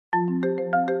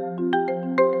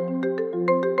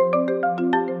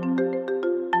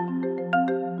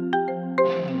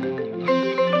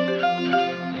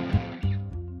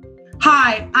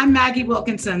I'm Maggie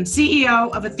Wilkinson,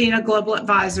 CEO of Athena Global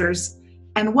Advisors,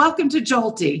 and welcome to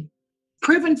Jolty.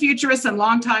 Proven futurists and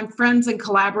longtime friends and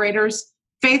collaborators,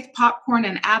 Faith Popcorn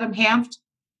and Adam Hanft,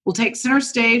 will take center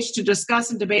stage to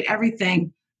discuss and debate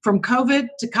everything from COVID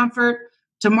to comfort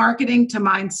to marketing to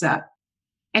mindset.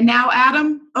 And now,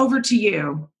 Adam, over to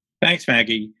you. Thanks,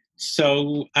 Maggie.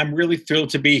 So I'm really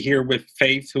thrilled to be here with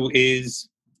Faith, who is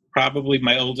probably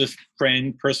my oldest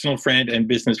friend, personal friend, and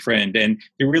business friend. And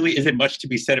there really isn't much to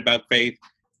be said about Faith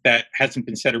that hasn't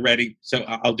been said already. So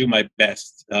I'll do my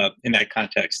best in that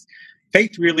context.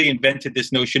 Faith really invented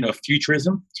this notion of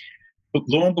futurism. But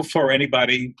long before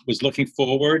anybody was looking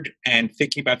forward and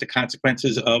thinking about the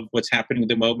consequences of what's happening at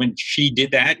the moment, she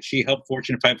did that. She helped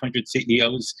Fortune 500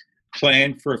 CEOs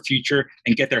plan for a future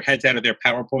and get their heads out of their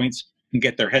PowerPoints and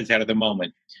get their heads out of the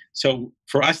moment. So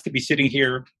for us to be sitting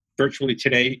here virtually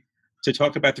today to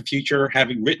talk about the future,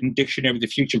 having written Dictionary of the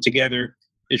Future together,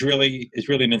 is really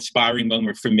an inspiring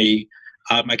moment for me.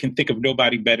 I can think of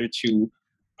nobody better to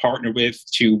partner with,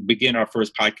 to begin our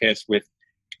first podcast with,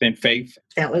 than Faith.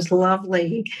 That was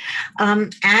lovely.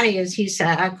 Addie, as he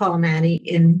said, I call him Addie,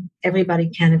 and everybody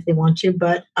can if they want to,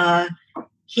 but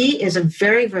he is a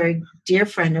very, very dear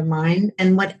friend of mine.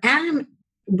 And what Adam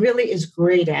really is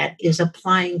great at is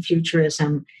applying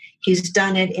futurism. He's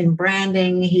done it in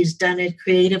branding. He's done it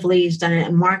creatively. He's done it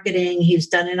in marketing. He's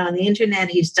done it on the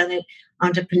internet. He's done it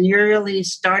entrepreneurially,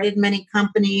 started many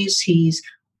companies. He's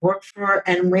worked for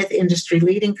and with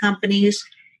industry-leading companies.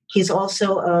 He's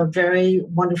also a very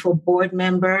wonderful board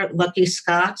member, Lucky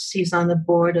Scott's. He's on the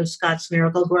board of Scott's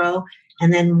Miracle Grow,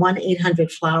 and then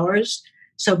 1-800-Flowers.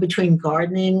 So between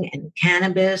gardening and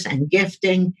cannabis and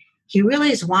gifting, he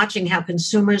really is watching how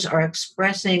consumers are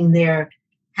expressing their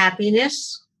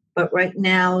happiness, but right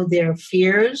now their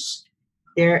fears,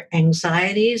 their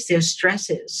anxieties, their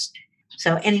stresses.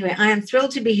 So anyway, I am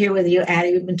thrilled to be here with you,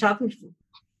 Addie. We've been talking for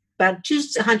about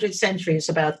 200 centuries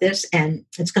about this, and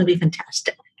it's going to be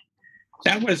fantastic.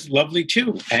 That was lovely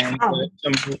too, and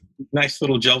some nice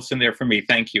little jolts in there for me.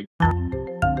 Thank you.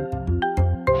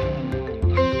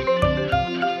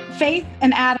 Faith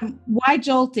and Adam, why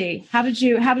Jolty? How did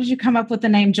you come up with the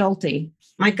name Jolty?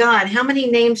 My God, how many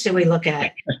names did we look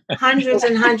at? Hundreds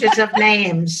and hundreds of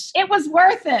names. It was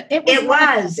worth it. It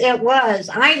was.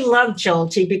 I love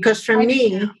Jolty because for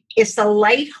me, it's the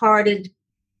lighthearted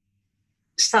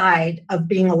side of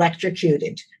being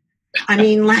electrocuted. I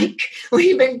mean, like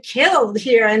we've been killed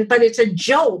here, but it's a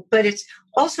joke, but it's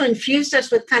also infused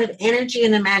us with kind of energy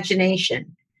and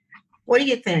imagination. What do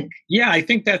you think? Yeah, I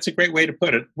think that's a great way to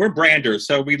put it. We're branders,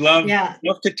 so we love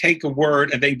to take a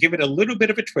word and then give it a little bit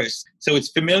of a twist. So it's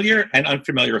familiar and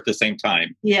unfamiliar at the same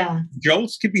time. Yeah.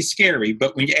 Jolts could be scary,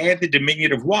 but when you add the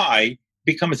diminutive Y, it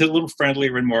becomes a little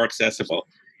friendlier and more accessible.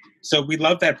 So we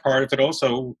love that part of it.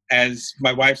 Also, as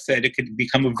my wife said, it could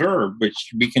become a verb,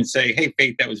 which we can say, hey,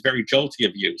 Faith, that was very jolty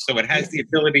of you. So it has the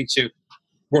ability to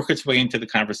work its way into the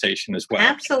conversation as well.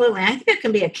 Absolutely. I think it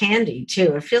can be a candy,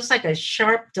 too. It feels like a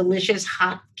sharp, delicious,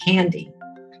 hot candy.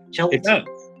 Jolty. It does.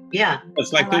 Yeah.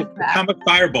 It's like the comic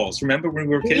fireballs. Remember when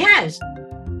we were kids? Yes.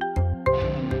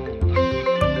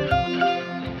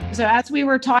 So as we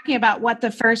were talking about what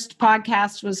the first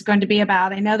podcast was going to be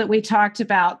about, I know that we talked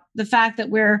about the fact that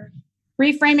we're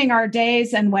reframing our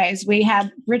days and ways. We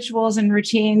had rituals and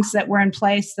routines that were in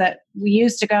place that we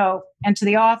used to go into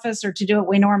the office or to do what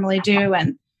we normally do.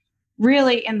 And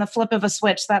really in the flip of a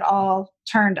switch, that all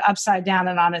turned upside down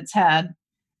and on its head.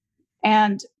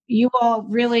 And you all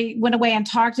really went away and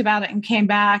talked about it and came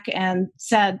back and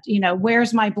said,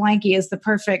 Where's My Blankie is the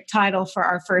perfect title for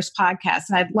our first podcast.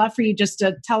 And I'd love for you just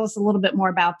to tell us a little bit more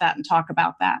about that and talk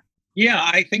about that. Yeah,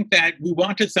 I think that we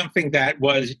wanted something that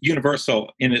was universal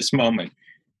in this moment.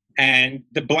 And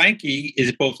the Blankie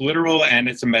is both literal and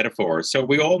it's a metaphor. So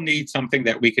we all need something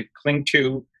that we could cling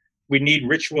to. We need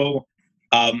ritual.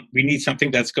 We need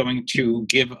something that's going to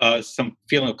give us some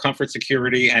feeling of comfort,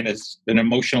 security, and as an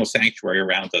emotional sanctuary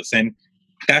around us. And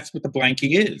that's what the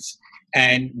Blankie is.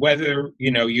 And whether,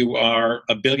 you are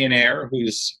a billionaire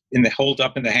who's in the hold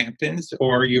up in the Hamptons,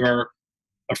 or you're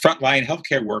a frontline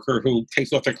healthcare worker who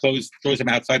takes off their clothes, throws them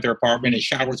outside their apartment and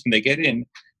showers when they get in,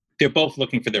 they're both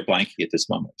looking for their Blankie at this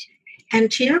moment. And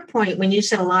to your point, when you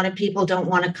said a lot of people don't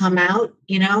want to come out,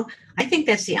 I think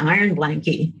that's the iron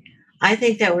Blankie. I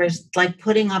think that was like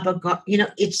putting up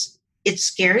it's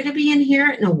scary to be in here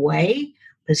in a way,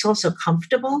 but it's also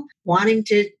comfortable, wanting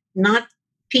to not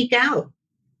peek out.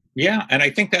 Yeah, and I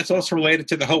think that's also related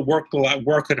to the whole work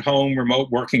at home, remote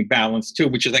working balance too,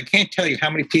 which is I can't tell you how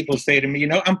many people say to me,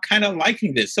 I'm kind of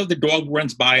liking this. So the dog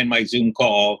runs by in my Zoom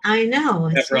call. I know.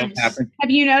 It's Never nice. happened.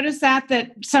 Have you noticed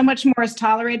that so much more is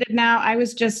tolerated now? I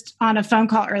was just on a phone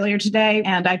call earlier today,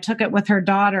 and I took it with her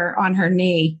daughter on her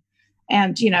knee.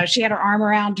 And, she had her arm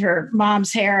around her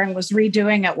mom's hair and was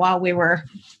redoing it while we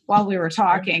were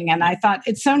talking. And I thought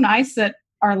it's so nice that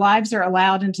our lives are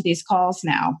allowed into these calls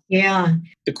now. Yeah.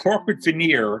 The corporate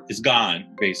veneer is gone,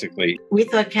 basically. We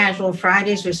thought Casual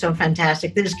Fridays were so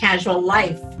fantastic. This is Casual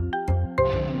Life.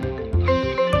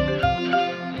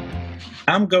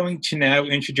 I'm going to now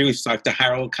introduce Dr.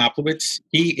 Harold Koplowitz.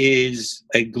 He is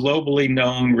a globally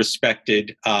known,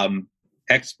 respected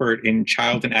expert in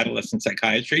child and adolescent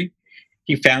psychiatry.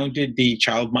 He founded the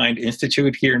Child Mind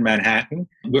Institute here in Manhattan,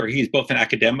 where he's both an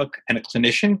academic and a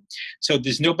clinician. So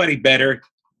there's nobody better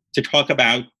to talk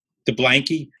about the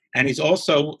Blankie. And he's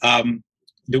also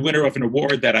the winner of an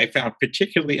award that I found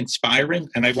particularly inspiring,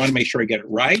 and I want to make sure I get it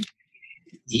right.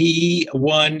 He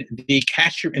won the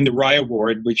Catcher in the Rye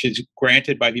Award, which is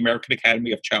granted by the American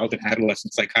Academy of Child and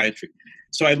Adolescent Psychiatry.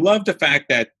 So I love the fact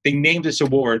that they named this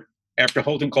award after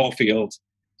Holden Caulfield,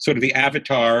 sort of the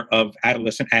avatar of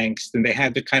adolescent angst, and they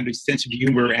had the kind of sense of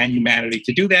humor and humanity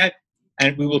to do that.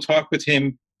 And we will talk with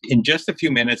him in just a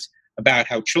few minutes about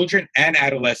how children and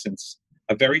adolescents,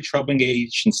 a very troubling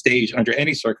age and stage under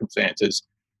any circumstances,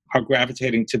 are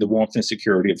gravitating to the warmth and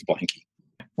security of the Blankie.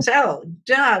 So,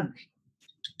 Doug,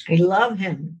 I love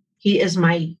him. He is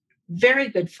my very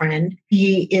good friend.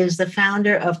 He is the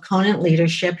founder of Conant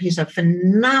Leadership. He's a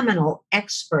phenomenal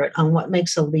expert on what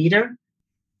makes a leader.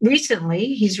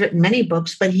 Recently, he's written many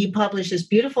books, but he published this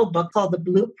beautiful book called The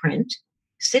Blueprint,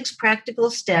 6 Practical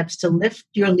Steps to Lift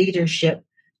Your Leadership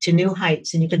to New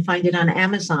Heights, and you can find it on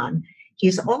Amazon.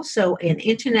 He's also an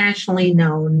internationally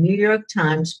known New York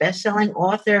Times bestselling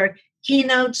author,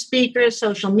 keynote speaker,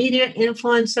 social media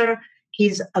influencer.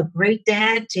 He's a great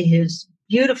dad to his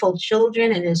beautiful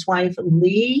children and his wife,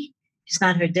 Lee. He's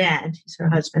not her dad, he's her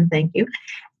husband, thank you.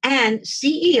 And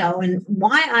CEO, and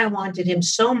why I wanted him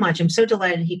so much, I'm so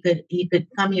delighted he could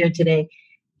come here today.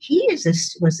 He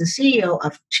was the CEO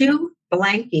of 2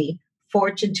 Blankie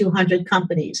Fortune 200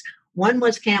 companies. One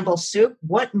was Campbell's Soup.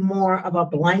 What more of a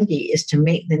Blankie is to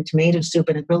make than tomato soup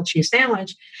and a grilled cheese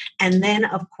sandwich? And then,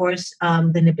 of course,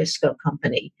 the Nabisco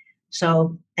Company.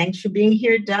 So thanks for being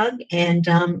here, Doug. And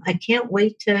I can't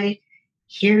wait to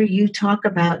hear you talk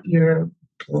about your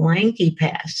Blankie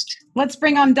past. Let's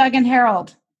bring on Doug and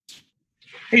Harold.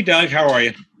 Hey, Doug, how are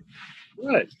you?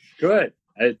 Good.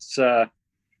 It's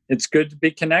good to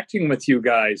be connecting with you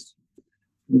guys.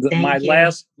 My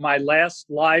last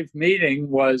live meeting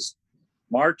was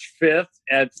March 5th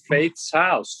at Faith's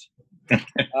house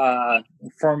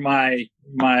for my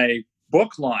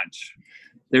book launch.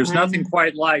 There's nothing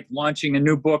quite like launching a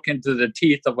new book into the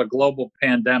teeth of a global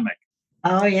pandemic.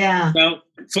 Oh, yeah. Well,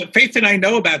 so Faith and I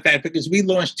know about that because we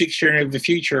launched Dictionary of the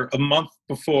Future a month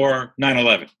before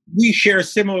 9/11. We share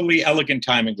similarly elegant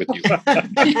timing with you.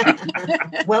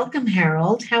 Welcome,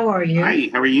 Harold. How are you? Hi,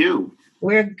 how are you?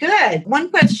 We're good. One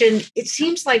question. It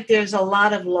seems like there's a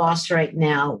lot of loss right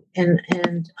now.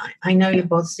 And I know you're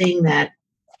both seeing that.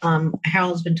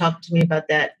 Harold's been talking to me about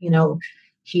that.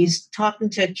 He's talking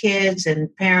to kids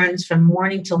and parents from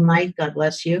morning till night, God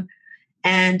bless you.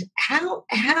 And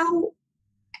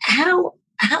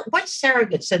what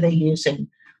surrogates are they using?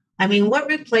 I mean, what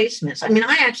replacements? I mean,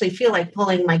 I actually feel like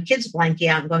pulling my kid's Blankie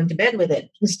out and going to bed with it.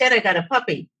 Instead, I got a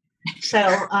puppy.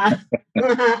 So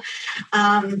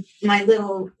my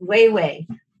little Wei.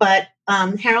 But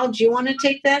Harold, do you want to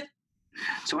take that?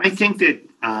 So I think that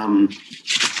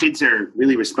kids are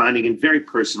really responding in very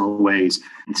personal ways.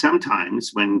 And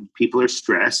sometimes when people are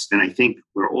stressed, and I think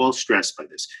we're all stressed by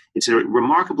this, it's a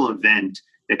remarkable event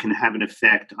that can have an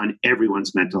effect on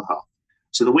everyone's mental health.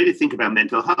 So the way to think about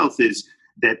mental health is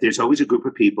that there's always a group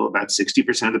of people, about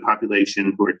 60% of the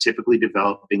population, who are typically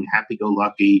developing,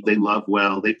 happy-go-lucky, they love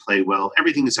well, they play well,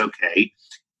 everything is okay.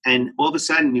 And all of a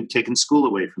sudden, you've taken school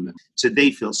away from them. So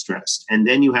they feel stressed. And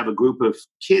then you have a group of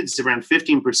kids, around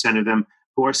 15% of them,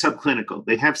 who are subclinical.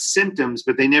 They have symptoms,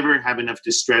 but they never have enough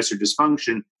distress or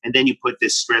dysfunction. And then you put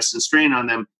this stress and strain on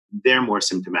them, they're more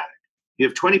symptomatic. You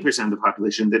have 20% of the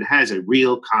population that has a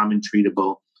real common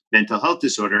treatable mental health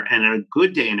disorder. And on a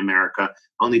good day in America,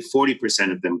 only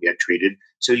 40% of them get treated.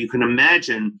 So you can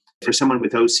imagine for someone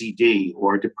with OCD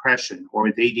or depression or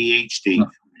with ADHD,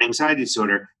 anxiety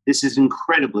disorder, this is an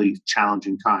incredibly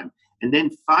challenging time. And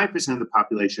then 5% of the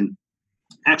population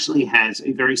actually has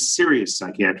a very serious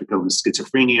psychiatric illness,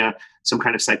 schizophrenia, some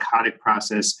kind of psychotic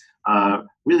process,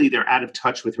 really they're out of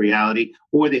touch with reality,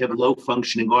 or they have low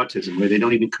functioning autism where they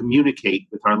don't even communicate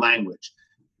with our language.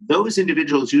 Those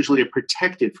individuals usually are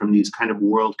protected from these kind of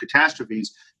world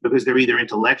catastrophes because they're either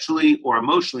intellectually or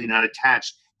emotionally not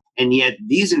attached. And yet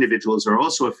these individuals are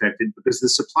also affected because the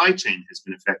supply chain has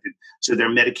been affected. So their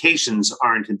medications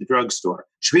aren't in the drugstore.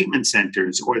 Treatment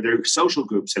centers or their social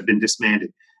groups have been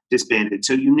disbanded.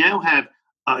 So you now have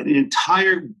an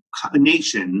entire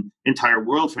nation, entire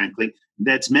world, frankly,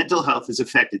 that's mental health is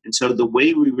affected. And so the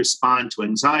way we respond to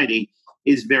anxiety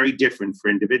is very different for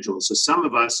individuals. So some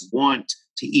of us want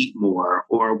to eat more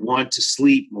or want to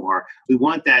sleep more. We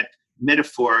want that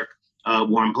metaphoric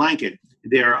warm blanket.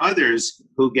 There are others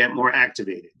who get more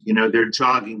activated. They're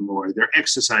jogging more, they're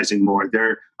exercising more,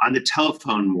 they're on the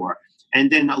telephone more. And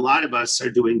then a lot of us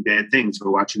are doing bad things.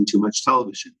 We're watching too much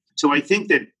television. So I think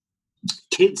that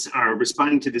kids are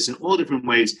responding to this in all different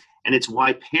ways. And it's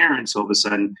why parents all of a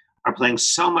sudden are playing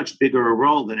so much bigger a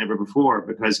role than ever before,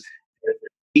 because they're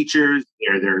teachers,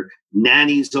 they're their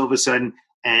nannies all of a sudden.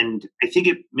 And I think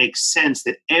it makes sense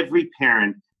that every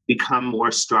parent become more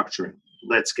structuring.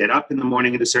 Let's get up in the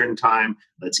morning at a certain time.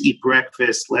 Let's eat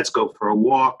breakfast. Let's go for a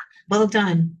walk. Well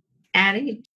done.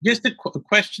 Addie? Just a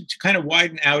question to kind of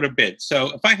widen out a bit.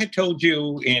 So if I had told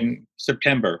you in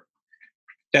September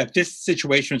that this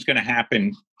situation was going to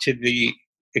happen to the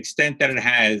extent that it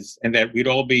has, and that we'd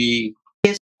all be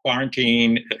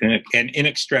quarantined in an in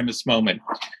extremis moment,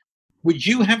 would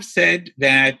you have said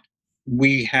that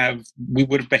we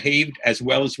would have behaved as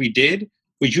well as we did?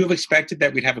 Would you have expected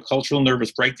that we'd have a cultural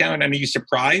nervous breakdown? And are you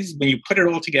surprised when you put it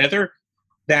all together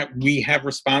that we have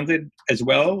responded as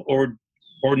well, or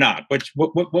not?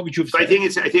 What would you have said? I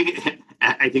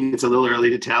think it's a little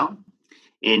early to tell.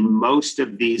 In most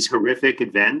of these horrific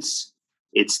events,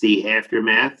 it's the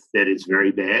aftermath that is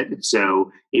very bad.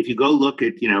 So if you go look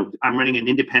at, I'm running an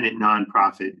independent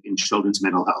nonprofit in children's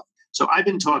mental health. So I've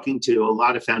been talking to a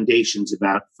lot of foundations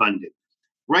about funding.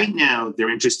 Right now,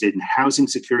 they're interested in housing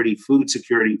security, food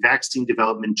security, vaccine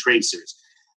development, tracers.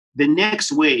 The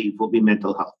next wave will be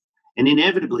mental health. And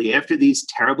inevitably, after these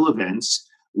terrible events,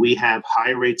 we have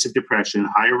higher rates of depression,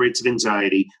 higher rates of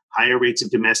anxiety, higher rates of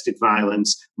domestic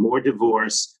violence, more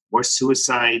divorce, more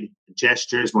suicide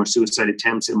gestures, more suicide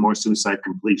attempts, and more suicide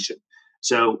completion.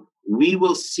 So we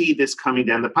will see this coming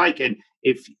down the pike. And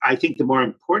I think the more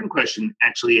important question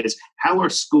actually is, how are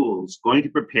schools going to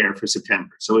prepare for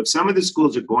September? So if some of the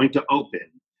schools are going to open,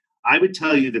 I would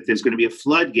tell you that there's going to be a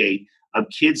floodgate of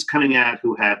kids coming out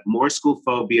who have more school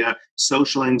phobia,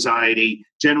 social anxiety,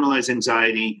 generalized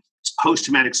anxiety,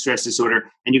 post-traumatic stress disorder,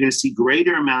 and you're going to see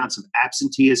greater amounts of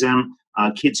absenteeism,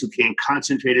 kids who can't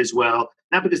concentrate as well,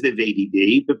 not because they have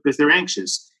ADD, but because they're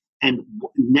anxious. And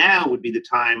now would be the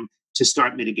time to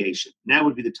start mitigation. Now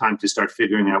would be the time to start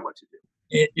figuring out what to do.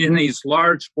 In these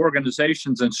large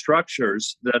organizations and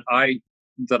structures that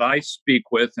I speak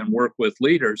with and work with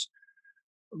leaders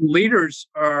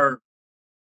are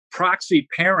proxy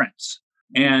parents.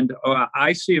 And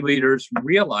I see leaders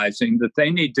realizing that they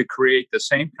need to create the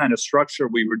same kind of structure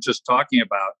we were just talking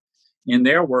about in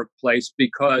their workplace,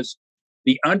 because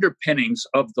the underpinnings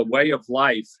of the way of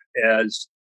life as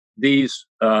these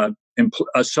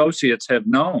associates have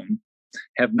known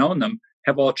them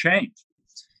have all changed,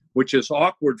 which is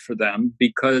awkward for them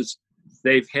because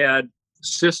they've had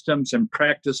systems and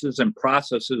practices and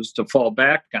processes to fall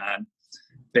back on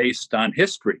based on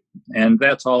history. And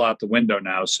that's all out the window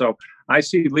now. So I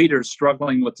see leaders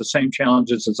struggling with the same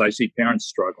challenges as I see parents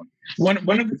struggling.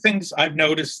 One of the things I've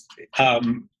noticed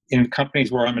in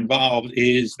companies where I'm involved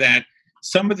is that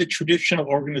some of the traditional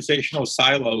organizational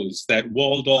silos that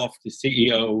walled off the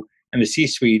CEO and the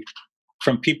C-suite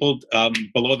from people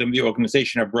below them in the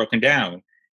organization are broken down.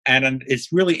 And it's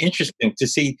really interesting to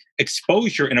see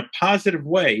exposure in a positive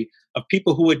way of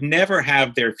people who would never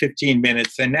have their 15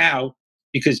 minutes. And now,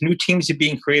 because new teams are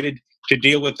being created to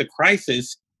deal with the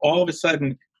crisis, all of a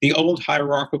sudden, the old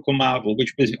hierarchical model,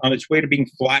 which was on its way to being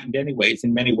flattened anyways,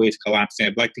 in many ways collapsing.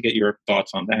 I'd like to get your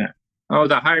thoughts on that. Oh,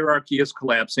 the hierarchy is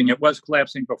collapsing. It was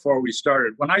collapsing before we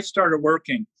started. When I started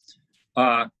working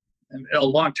a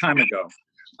long time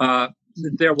ago,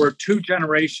 there were two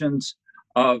generations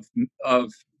of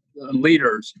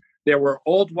leaders. There were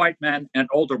old white men and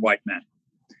older white men.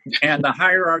 And the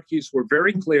hierarchies were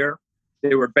very clear.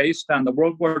 They were based on the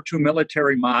World War II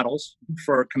military models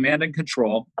for command and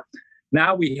control.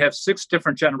 Now we have 6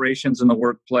 different generations in the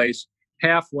workplace,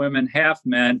 half women, half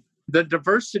men. The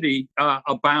diversity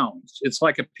abounds. It's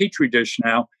like a petri dish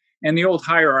now, and the old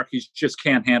hierarchies just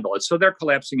can't handle it. So they're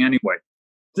collapsing anyway.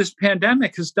 This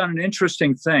pandemic has done an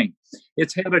interesting thing.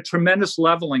 It's had a tremendous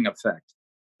leveling effect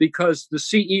because the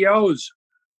CEOs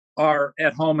are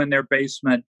at home in their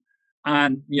basement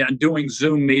doing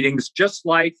Zoom meetings, just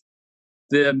like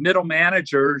the middle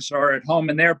managers are at home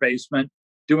in their basement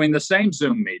doing the same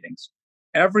Zoom meetings.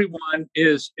 Everyone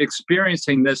is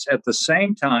experiencing this at the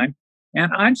same time,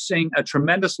 and I'm seeing a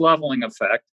tremendous leveling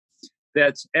effect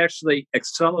that's actually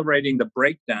accelerating the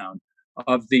breakdown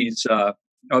of these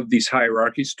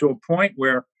hierarchies to a point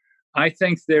where I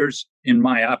think there's, in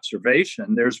my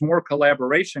observation, there's more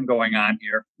collaboration going on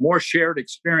here, more shared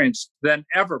experience than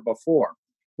ever before.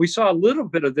 We saw a little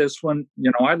bit of this when,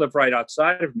 I live right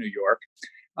outside of New York,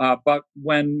 but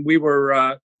when we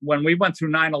went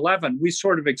through 9/11, we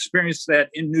sort of experienced that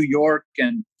in New York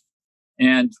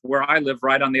and where I live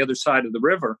right on the other side of the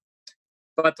river.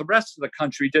 But the rest of the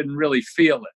country didn't really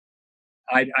feel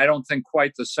it. I don't think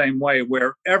quite the same way,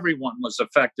 where everyone was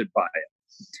affected by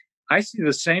it. I see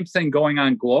the same thing going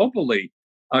on globally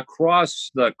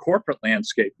across the corporate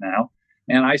landscape now,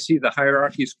 and I see the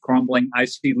hierarchies crumbling. I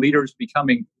see leaders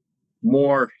becoming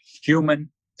more human,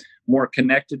 more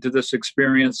connected to this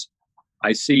experience.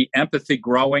 I see empathy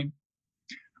growing.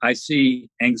 I see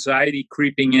anxiety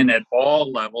creeping in at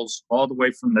all levels, all the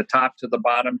way from the top to the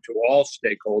bottom to all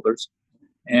stakeholders.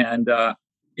 And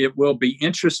it will be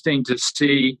interesting to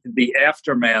see the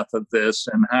aftermath of this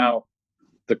and how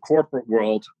the corporate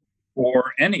world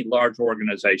or any large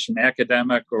organization,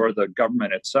 academic or the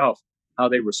government itself, how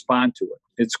they respond to it.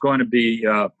 It's going to be,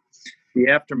 the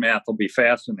aftermath will be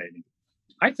fascinating.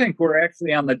 I think we're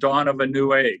actually on the dawn of a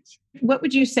new age. What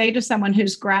would you say to someone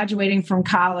who's graduating from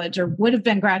college or would have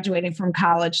been graduating from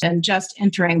college and just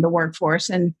entering the workforce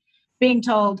and being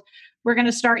told, we're going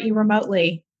to start you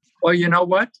remotely? Well, you know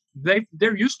what?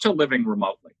 They're used to living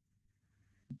remotely.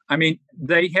 I mean,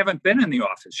 they haven't been in the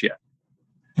office yet.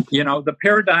 The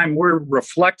paradigm we're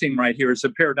reflecting right here is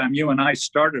the paradigm you and I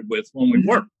started with when we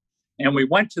worked and we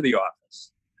went to the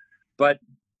office. But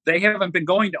they haven't been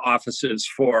going to offices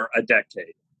for a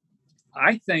decade.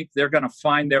 I think they're going to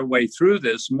find their way through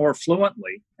this more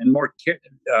fluently and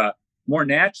more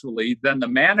naturally than the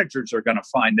managers are going to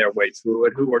find their way through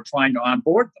it who are trying to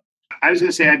onboard them. I was going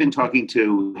to say, I've been talking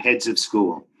to heads of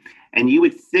school, and you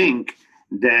would think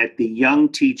that the young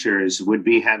teachers would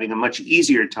be having a much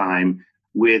easier time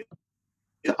with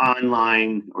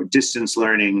online or distance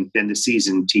learning than the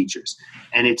seasoned teachers.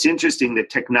 And it's interesting that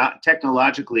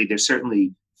technologically, they're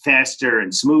certainly faster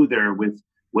and smoother with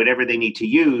whatever they need to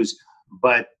use,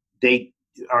 but they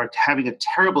are having a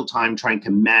terrible time trying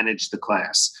to manage the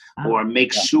class or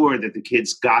make sure that the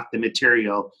kids got the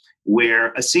material,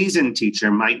 where a seasoned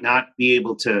teacher might not be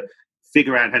able to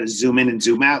figure out how to zoom in and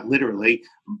zoom out, literally,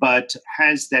 but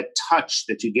has that touch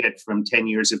that you get from 10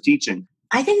 years of teaching.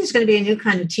 I think there's going to be a new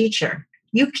kind of teacher.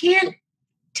 You can't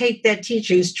take that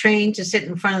teacher who's trained to sit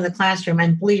in front of the classroom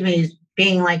and believe me,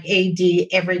 being like AD,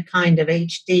 every kind of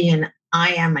HD, and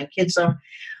I am, my kids are.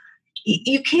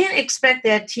 You can't expect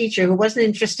that teacher who wasn't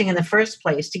interesting in the first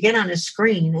place to get on a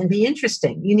screen and be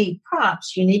interesting. You need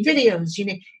props, you need videos,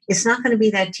 it's not going to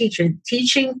be that teacher.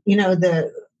 Teaching,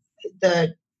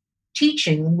 the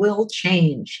teaching will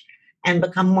change and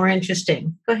become more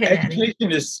interesting. Go ahead,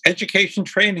 Education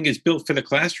training is built for the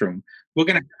classroom. We're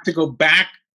going to have to go back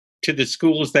to the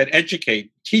schools that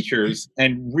educate teachers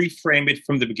and reframe it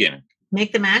from the beginning.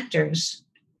 Make them actors.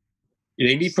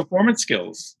 They need performance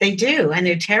skills. They do, and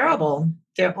they're terrible.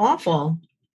 They're awful.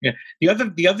 Yeah.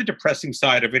 The other depressing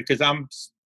side of it, because I'm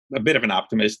a bit of an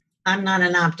optimist. I'm not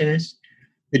an optimist.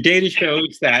 The data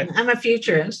shows that I'm a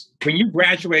futurist. When you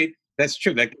graduate, that's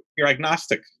true. That you're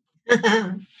agnostic.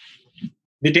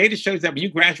 The data shows that when you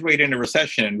graduate in a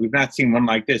recession, we've not seen one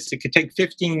like this. It could take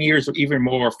 15 years or even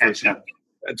more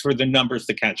for the numbers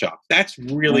to catch up. That's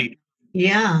really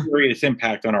serious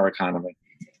impact on our economy.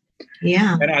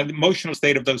 Yeah. And the emotional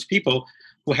state of those people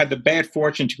who had the bad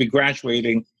fortune to be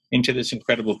graduating into this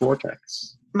incredible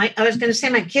vortex. I was going to say,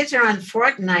 my kids are on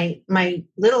Fortnite. My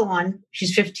little one,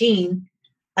 she's 15.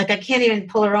 Like, I can't even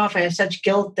pull her off. I have such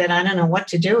guilt that I don't know what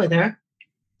to do with her.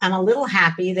 I'm a little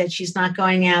happy that she's not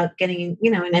going out getting,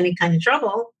 in any kind of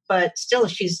trouble, but still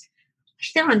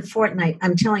they're on Fortnite.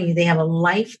 I'm telling you, they have a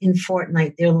life in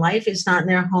Fortnite. Their life is not in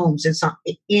their homes. It's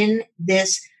in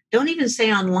this, don't even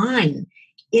say online,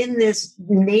 in this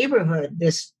neighborhood,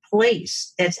 this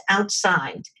place that's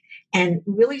outside. And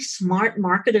really smart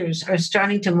marketers are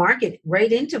starting to market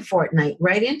right into Fortnite,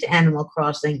 right into Animal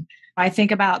Crossing. I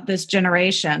think about this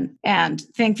generation and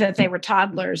think that they were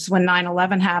toddlers when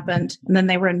 9/11 happened, and then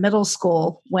they were in middle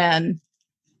school when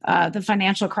the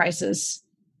financial crisis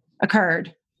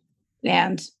occurred,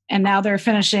 and now they're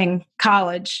finishing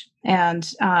college,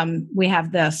 and we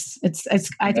have this.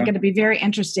 I think it'd be very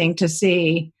interesting to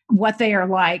see what they are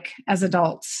like as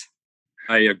adults.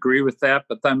 I agree with that.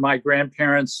 But then my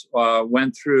grandparents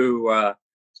went through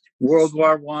World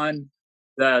War I,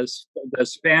 the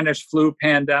Spanish flu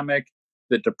pandemic,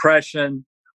 the Depression,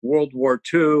 World War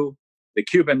II, the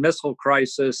Cuban Missile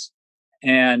Crisis,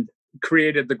 and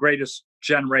created the greatest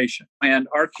generation. And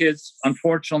our kids,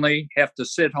 unfortunately, have to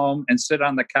sit home and sit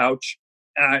on the couch.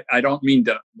 I don't mean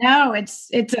to. No, it's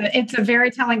a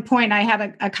very telling point. I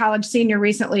had a college senior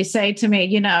recently say to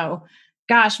me,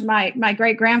 gosh, my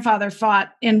great grandfather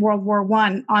fought in World War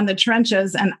I on the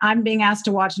trenches, and I'm being asked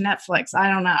to watch Netflix. I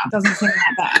don't know. It doesn't seem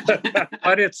that bad.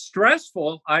 But it's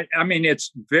stressful. I mean,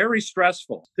 it's very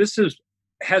stressful. This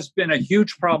has been a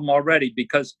huge problem already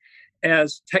because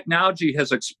as technology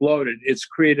has exploded, it's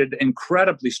created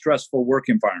incredibly stressful work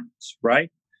environments, right?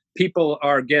 People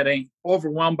are getting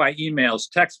overwhelmed by emails,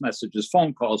 text messages,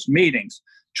 phone calls, meetings,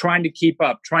 trying to keep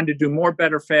up, trying to do more,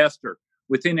 better, faster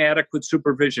with inadequate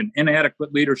supervision,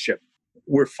 inadequate leadership.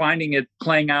 We're finding it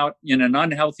playing out in an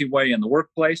unhealthy way in the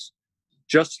workplace,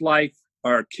 just like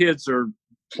our kids are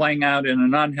playing out in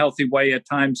an unhealthy way at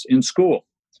times in school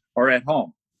or at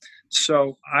home.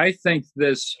 So I think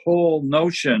this whole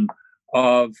notion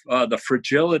of the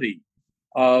fragility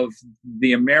of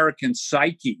the American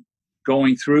psyche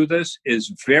going through this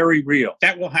is very real.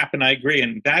 That will happen, I agree.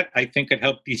 And that, I think, could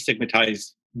help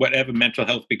destigmatize whatever mental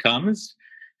health becomes.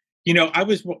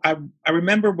 I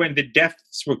remember when the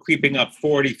deaths were creeping up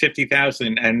 40,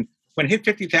 50,000. And when it hit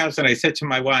 50,000, I said to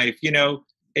my wife,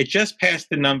 it just passed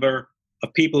the number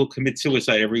of people who commit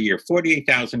suicide every year.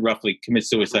 48,000 roughly commit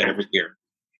suicide every year.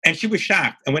 And she was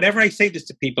shocked. And whenever I say this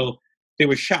to people,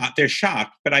 they're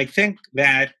shocked. But I think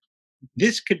that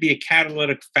this could be a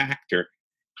catalytic factor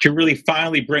to really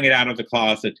finally bring it out of the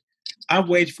closet. I'm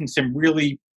waiting for some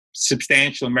really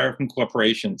substantial American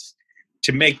corporations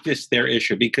to make this their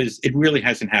issue because it really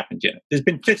hasn't happened yet. There's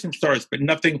been fits and starts, but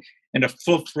nothing in a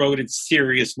full-throated,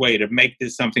 serious way to make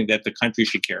this something that the country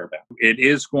should care about. It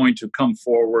is going to come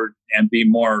forward and be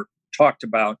more talked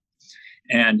about,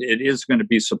 and it is going to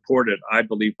be supported, I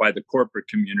believe, by the corporate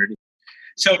community.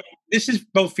 So this is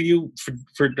both for you,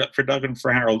 for Doug and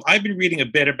for Harold. I've been reading a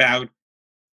bit about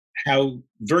how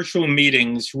virtual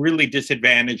meetings really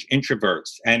disadvantage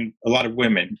introverts and a lot of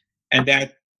women, and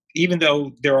that even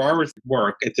though there are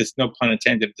work, it's no pun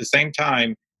intended, at the same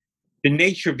time, the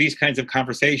nature of these kinds of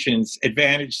conversations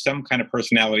advantage some kind of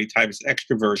personality types,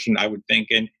 extroversion, I would think,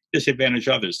 and disadvantage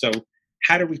others. So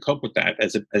how do we cope with that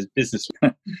as business?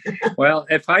 Well,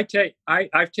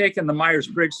 I've taken the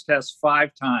Myers-Briggs test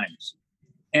 5 times,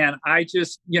 and I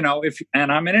just,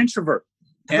 and I'm an introvert.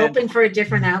 Hoping for a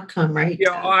different outcome, right?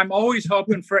 I'm always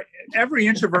hoping for, every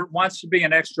introvert wants to be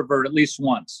an extrovert at least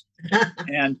once.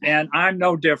 and I'm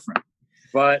no different.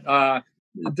 But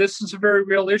this is a very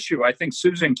real issue. I think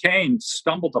Susan Cain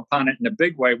stumbled upon it in a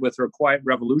big way with her Quiet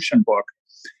Revolution book.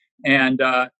 And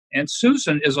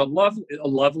Susan is a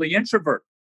lovely introvert,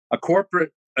 a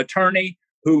corporate attorney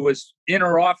who was in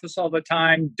her office all the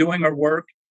time doing her work,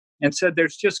 and said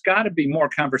there's just got to be more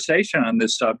conversation on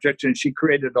this subject. And she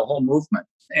created a whole movement.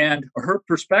 And her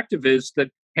perspective is that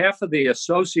half of the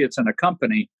associates in a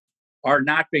company are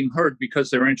not being heard because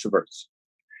they're introverts.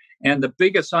 And the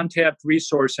biggest untapped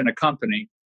resource in a company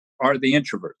are the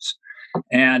introverts.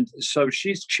 And so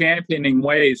she's championing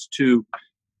ways to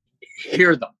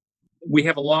hear them. We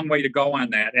have a long way to go on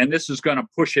that. And this is going to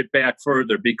push it back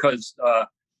further because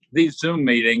these Zoom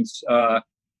meetings,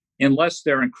 unless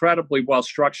they're incredibly well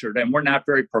structured, and we're not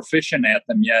very proficient at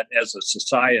them yet as a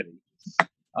society,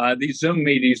 these Zoom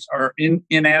meetings are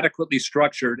inadequately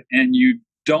structured, and you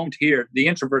don't hear, the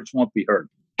introverts won't be heard.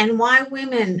 And why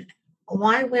women?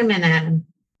 Why women, Adam?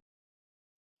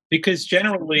 Because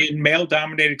generally in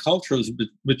male-dominated cultures,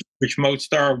 which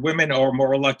most are, women are more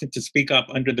reluctant to speak up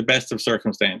under the best of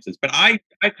circumstances. But I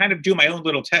kind of do my own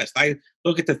little test. I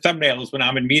look at the thumbnails when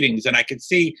I'm in meetings, and I can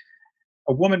see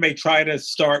a woman may try to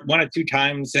start 1 or 2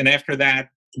 times, and after that,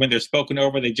 when they're spoken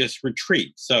over, they just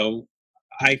retreat. So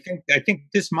I think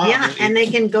this model. Yeah, and they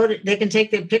can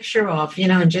take their picture off,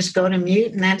 and just go to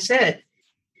mute, and that's it.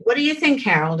 What do you think,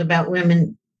 Harold, about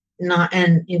women not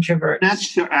an introvert? Not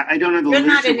sure. I don't know. You're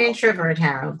not an introvert,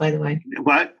 Harold, by the way.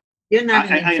 What? You're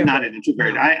not. I am not an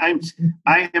introvert. No.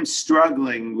 I am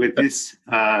struggling with this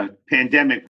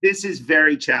pandemic. This is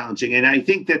very challenging, and I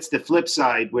think that's the flip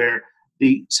side, where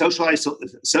the social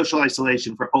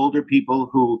isolation for older people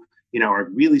who are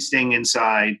really staying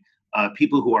inside,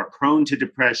 people who are prone to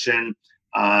depression,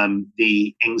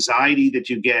 the anxiety that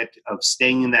you get of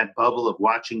staying in that bubble of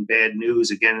watching bad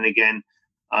news again and again,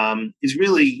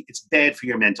 it's bad for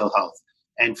your mental health.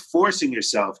 And forcing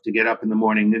yourself to get up in the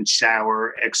morning and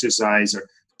shower, exercise, or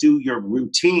do your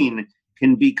routine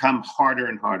can become harder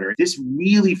and harder. This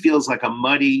really feels like a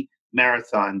muddy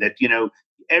marathon that,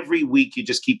 every week you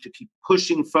just keep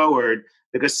pushing forward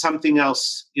because something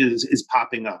else is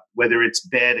popping up, whether it's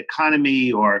bad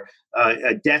economy or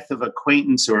a death of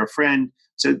acquaintance or a friend.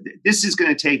 So this is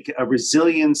going to take a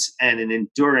resilience and an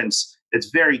endurance that's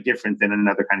very different than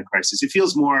another kind of crisis. It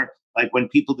feels more like when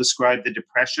people describe the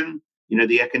Depression,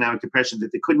 the economic depression,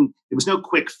 that there was no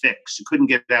quick fix. You couldn't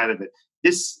get out of it.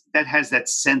 That has that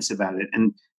sense about it.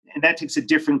 And that takes a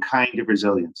different kind of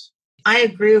resilience. I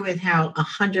agree with Hal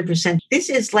 100%. This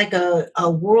is like a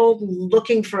world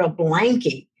looking for a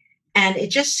blankie. And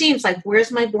it just seems like,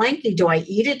 where's my blankie? Do I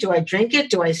eat it? Do I drink it?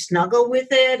 Do I snuggle with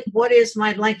it? What is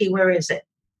my blankie? Where is it?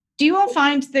 Do you all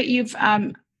find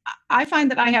that I find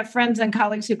that I have friends and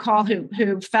colleagues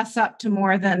who fess up to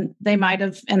more than they might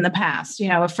have in the past.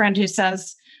 A friend who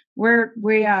says,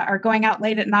 we are going out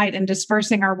late at night and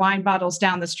dispersing our wine bottles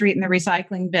down the street in the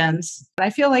recycling bins. I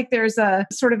feel like there's a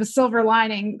sort of a silver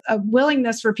lining, a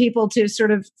willingness for people to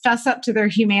sort of fess up to their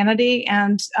humanity,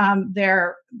 and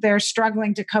they're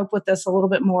struggling to cope with this a little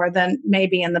bit more than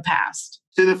maybe in the past.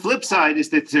 So the flip side is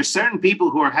that there's certain people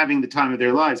who are having the time of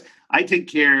their lives. I take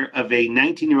care of a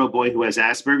 19-year-old boy who has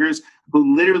Asperger's,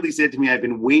 who literally said to me, I've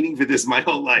been waiting for this my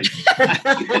whole life.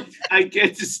 I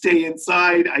get to stay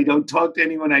inside. I don't talk to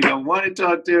anyone I don't want to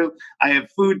talk to. I have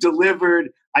food delivered.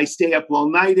 I stay up all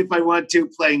night if I want to,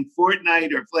 playing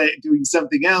Fortnite or doing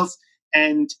something else.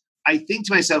 And I think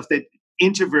to myself that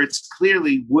introverts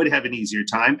clearly would have an easier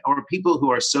time, or people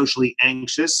who are socially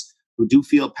anxious, who do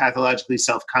feel pathologically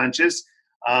self-conscious.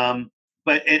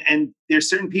 But there's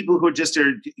certain people who just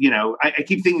are, I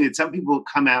keep thinking that some people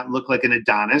come out and look like an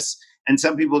Adonis, and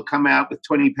some people come out with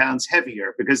 20 pounds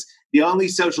heavier, because the only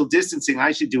social distancing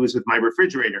I should do is with my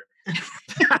refrigerator.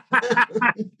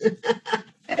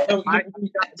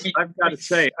 I've got to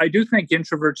say, I do think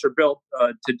introverts are built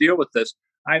to deal with this.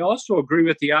 I also agree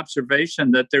with the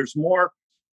observation that there's more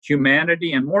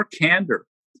humanity and more candor.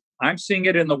 I'm seeing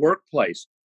it in the workplace.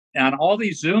 On all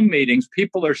these Zoom meetings,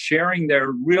 people are sharing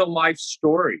their real life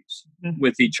stories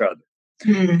with each other.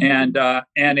 Mm-hmm.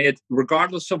 And it,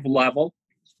 regardless of level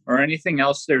or anything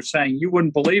else, they're saying, you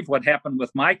wouldn't believe what happened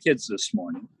with my kids this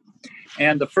morning.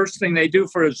 And the first thing they do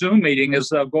for a Zoom meeting is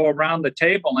they'll go around the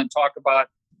table and talk about,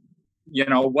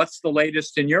 what's the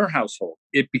latest in your household.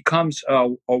 It becomes a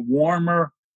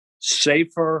warmer,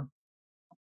 safer,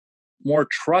 more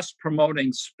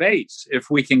trust-promoting space if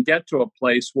we can get to a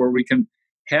place where we can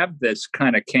have this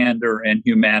kind of candor and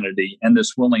humanity and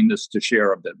this willingness to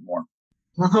share a bit more.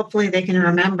 Well, hopefully they can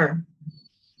remember.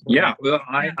 Yeah, well,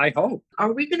 I hope.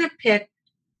 Are we going to pick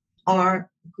our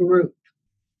group?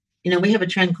 We have a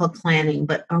trend called clanning,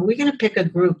 but are we going to pick a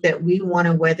group that we want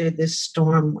to weather this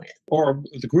storm with? Or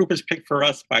the group is picked for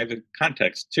us by the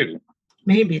context too.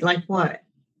 Maybe, like what?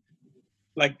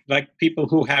 Like people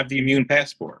who have the immune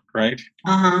passport, right?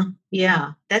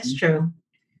 Yeah, that's true.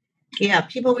 Yeah,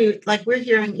 people we're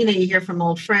hearing, you hear from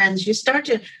old friends. You start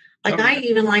to, I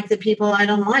even like the people I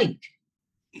don't like.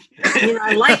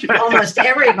 I like almost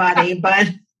everybody, but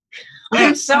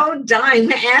I'm so dying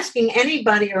asking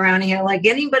anybody around here,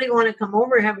 anybody want to come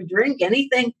over, have a drink,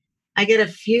 anything? I get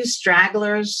a few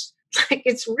stragglers.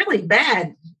 It's really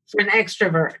bad for an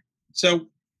extrovert. So,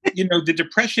 the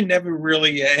Depression never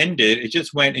really ended. It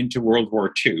just went into World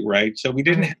War II, right? So we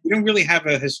don't really have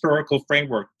a historical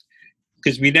framework,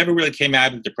 because we never really came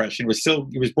out of the Depression.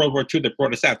 It was World War II that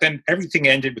brought us out. Then everything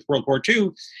ended with World War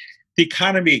II. The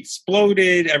economy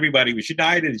exploded. Everybody was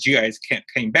united. The GIs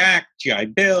came back, GI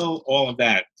Bill, all of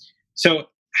that. So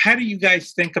how do you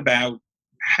guys think about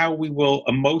how we will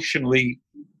emotionally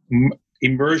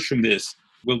emerge from this?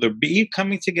 Will there be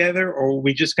coming together, or are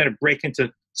we just going to break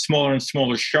into smaller and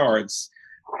smaller shards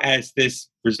as this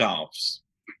resolves?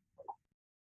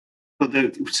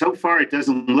 Well, so far it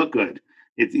doesn't look good.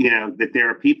 It's, that there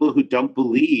are people who don't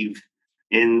believe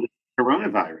in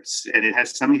coronavirus, and it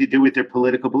has something to do with their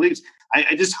political beliefs.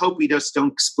 I just hope we just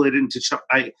don't split into.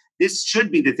 This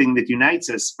should be the thing that unites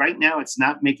us. Right now, it's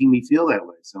not making me feel that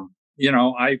way. So,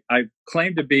 I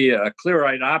claim to be a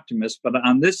clear-eyed optimist, but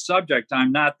on this subject,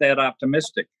 I'm not that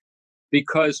optimistic,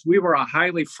 because we were a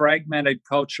highly fragmented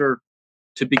culture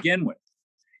to begin with,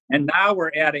 and now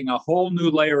we're adding a whole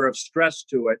new layer of stress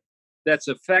to it that's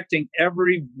affecting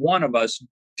every one of us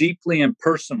deeply and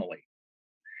personally.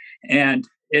 And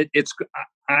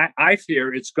I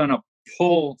fear it's going to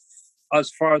pull us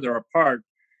farther apart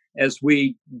as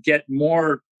we get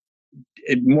more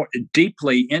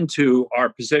deeply into our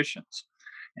positions.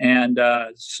 And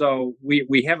so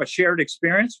we have a shared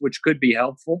experience, which could be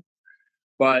helpful,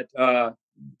 but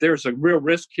there's a real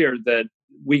risk here that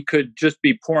we could just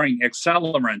be pouring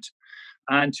accelerant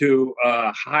onto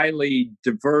a highly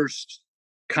diverse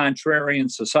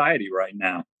contrarian society right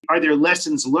now. Are there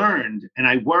lessons learned? And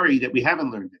I worry that we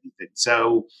haven't learned anything.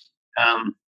 So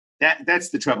that's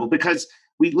the trouble, because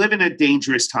we live in a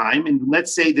dangerous time. And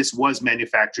let's say this was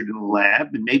manufactured in a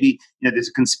lab, and maybe there's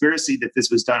a conspiracy that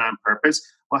this was done on purpose.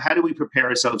 Well, how do we prepare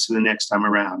ourselves for the next time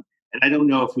around? And I don't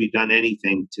know if we've done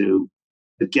anything to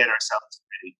get ourselves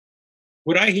ready.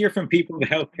 What I hear from people in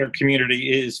the healthcare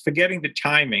community is forgetting the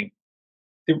timing.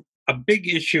 A big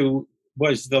issue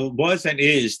was and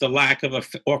is the lack of a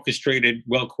orchestrated,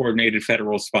 well-coordinated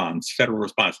federal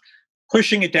response,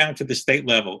 pushing it down to the state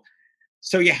level.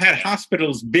 So you had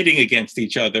hospitals bidding against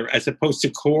each other as opposed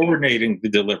to coordinating the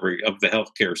delivery of the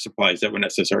healthcare supplies that were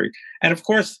necessary. And of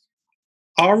course,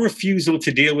 our refusal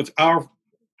to deal with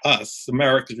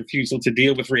America's refusal to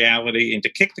deal with reality and to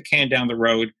kick the can down the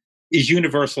road is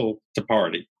universal to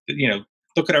party.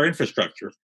 Look at our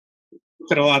infrastructure.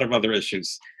 Look at a lot of other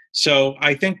issues. So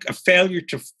I think a failure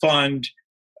to fund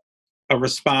a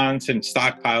response and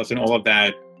stockpiles and all of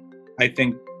that, I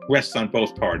think, rests on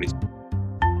both parties.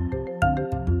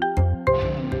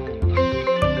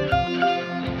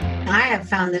 I have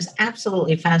found this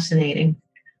absolutely fascinating.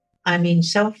 I mean,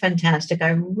 so fantastic. I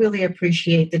really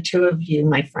appreciate the two of you,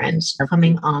 my friends,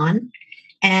 coming on.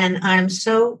 And I'm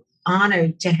so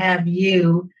honored to have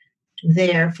you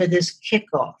there for this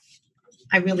kickoff.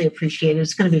 I really appreciate it.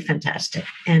 It's going to be fantastic.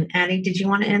 And Addie, did you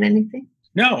want to add anything?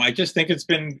 No, I just think it's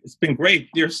been great.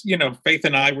 There's, Faith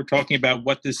and I were talking about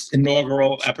what this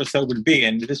inaugural episode would be,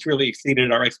 and this really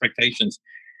exceeded our expectations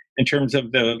in terms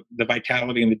of the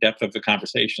vitality and the depth of the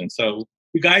conversation. So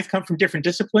you guys come from different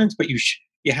disciplines, but you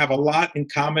have a lot in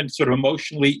common, sort of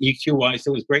emotionally, EQ-wise.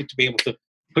 So it was great to be able to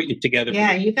put you together.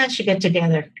 Yeah, you guys should get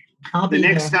together. I'll be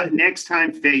next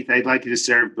time, Faith, I'd like you to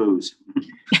serve booze.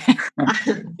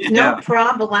 No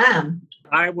problem.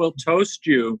 I will toast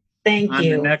you. Thank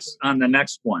you. On the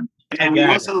next one. And we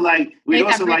also like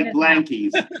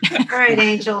Blankies. All right,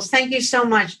 angels. Thank you so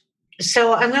much.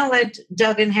 So I'm going to let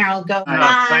Doug and Harold go.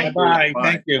 Bye. Bye.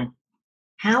 Thank you.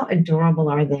 How adorable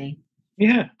are they?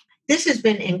 Yeah. This has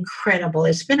been incredible.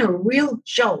 It's been a real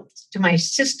jolt to my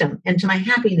system and to my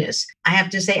happiness. I have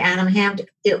to say, Adam Hamd,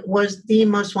 it was the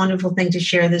most wonderful thing to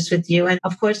share this with you. And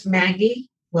of course, Maggie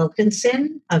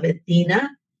Wilkinson of Athena,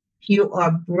 you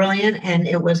are brilliant, and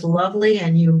it was lovely,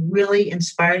 and you really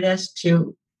inspired us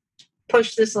to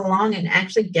push this along and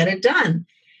actually get it done.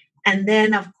 And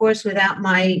then, of course, without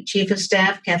my chief of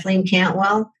staff, Kathleen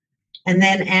Cantwell, and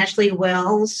then Ashley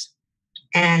Wells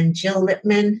and Jill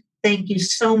Lippman, thank you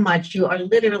so much. You are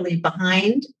literally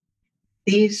behind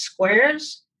these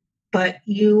squares, but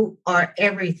you are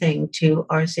everything to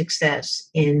our success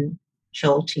in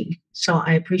Jolty. So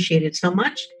I appreciate it so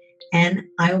much. And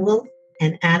I will,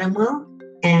 and Adam will,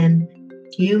 and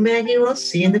you, Maggie, will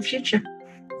see you in the future.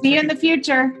 See you in the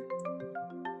future.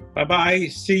 Bye-bye.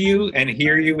 See you and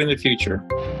hear you in the future.